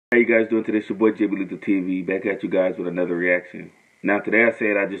How you guys doing today? It's your boy JB Lethal TV, back at you guys with another reaction. Now today I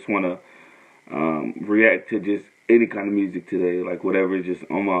said I just want to react to just any kind of music today, like whatever is just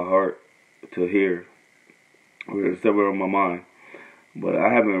on my heart to hear, or somewhere on my mind. But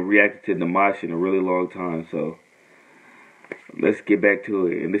I haven't reacted to Dimash in a really long time, so let's get back to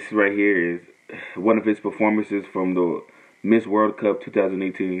it. And this right here is one of his performances from the Miss World Cup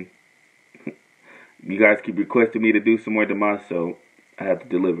 2018. You guys keep requesting me to do some more Dimash, so I have to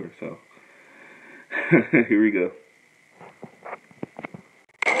deliver. So here we go.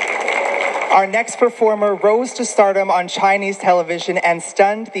 Our next performer rose to stardom on Chinese television and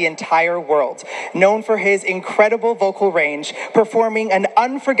stunned the entire world. Known for his incredible vocal range, performing An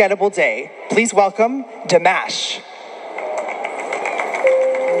Unforgettable Day, please welcome Dimash.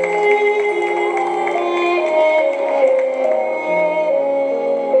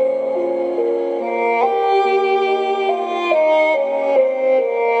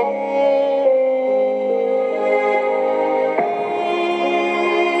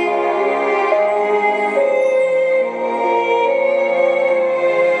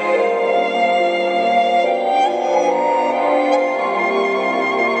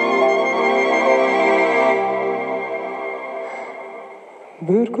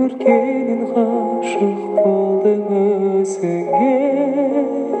 Bir көркенен ғашық болдым өзіңе,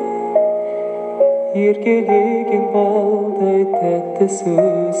 еркелеген балдай тәтті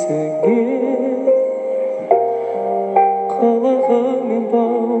сөзіңе, қылығымен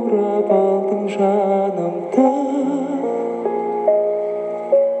баурап алдым жанымда,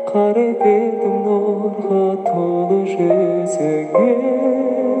 қарай бердім нұрға толы жүзіңе.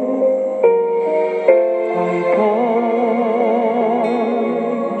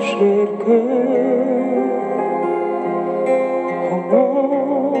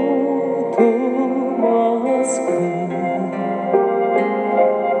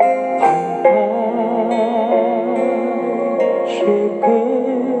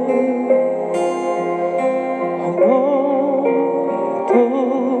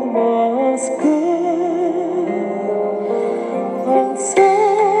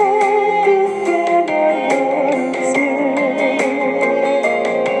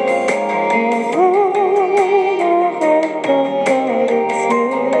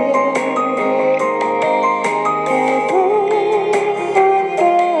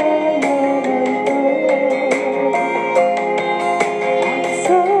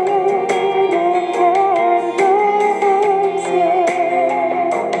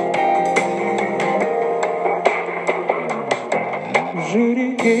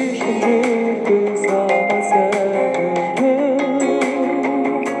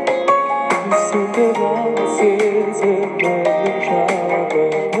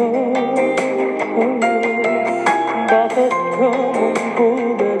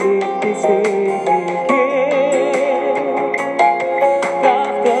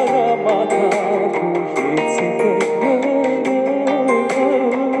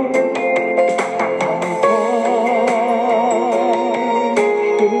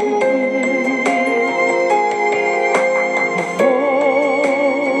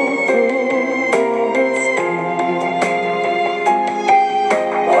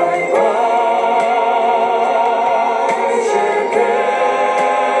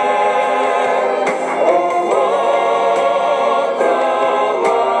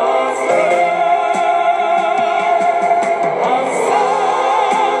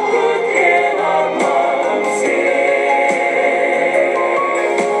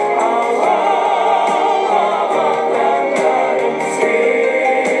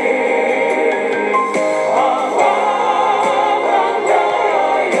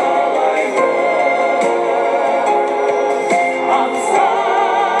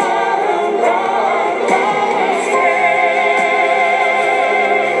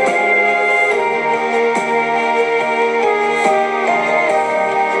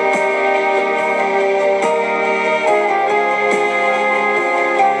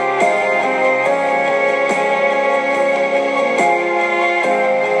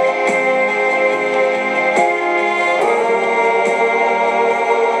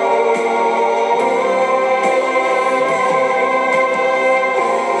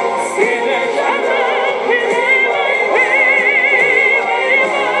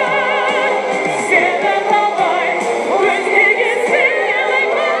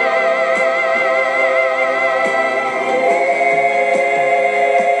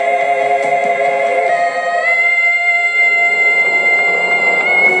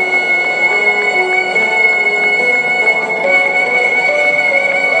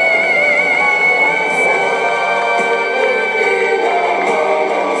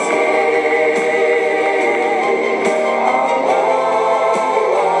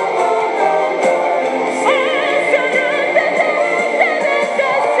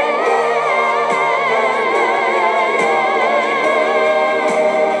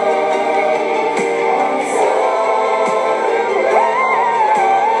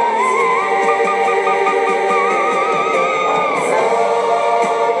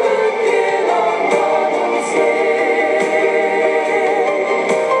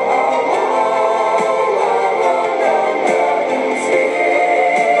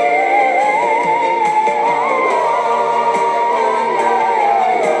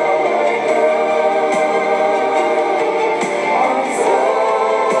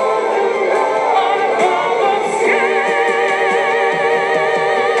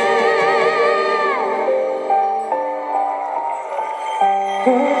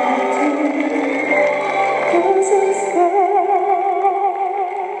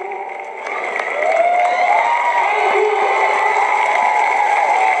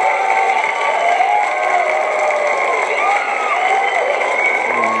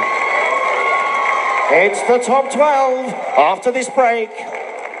 It's the top 12 after this break.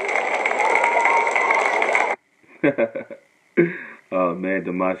 Oh man,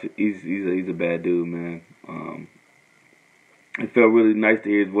 Dimash, he's a bad dude, man. It felt really nice to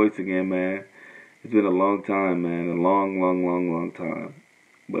hear his voice again, man. It's been a long time, man, a long time.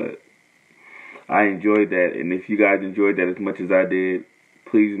 But I enjoyed that, and if you guys enjoyed that as much as I did,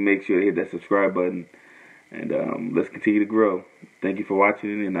 please make sure to hit that subscribe button, and let's continue to grow. Thank you for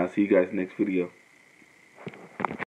watching, and I'll see you guys next video.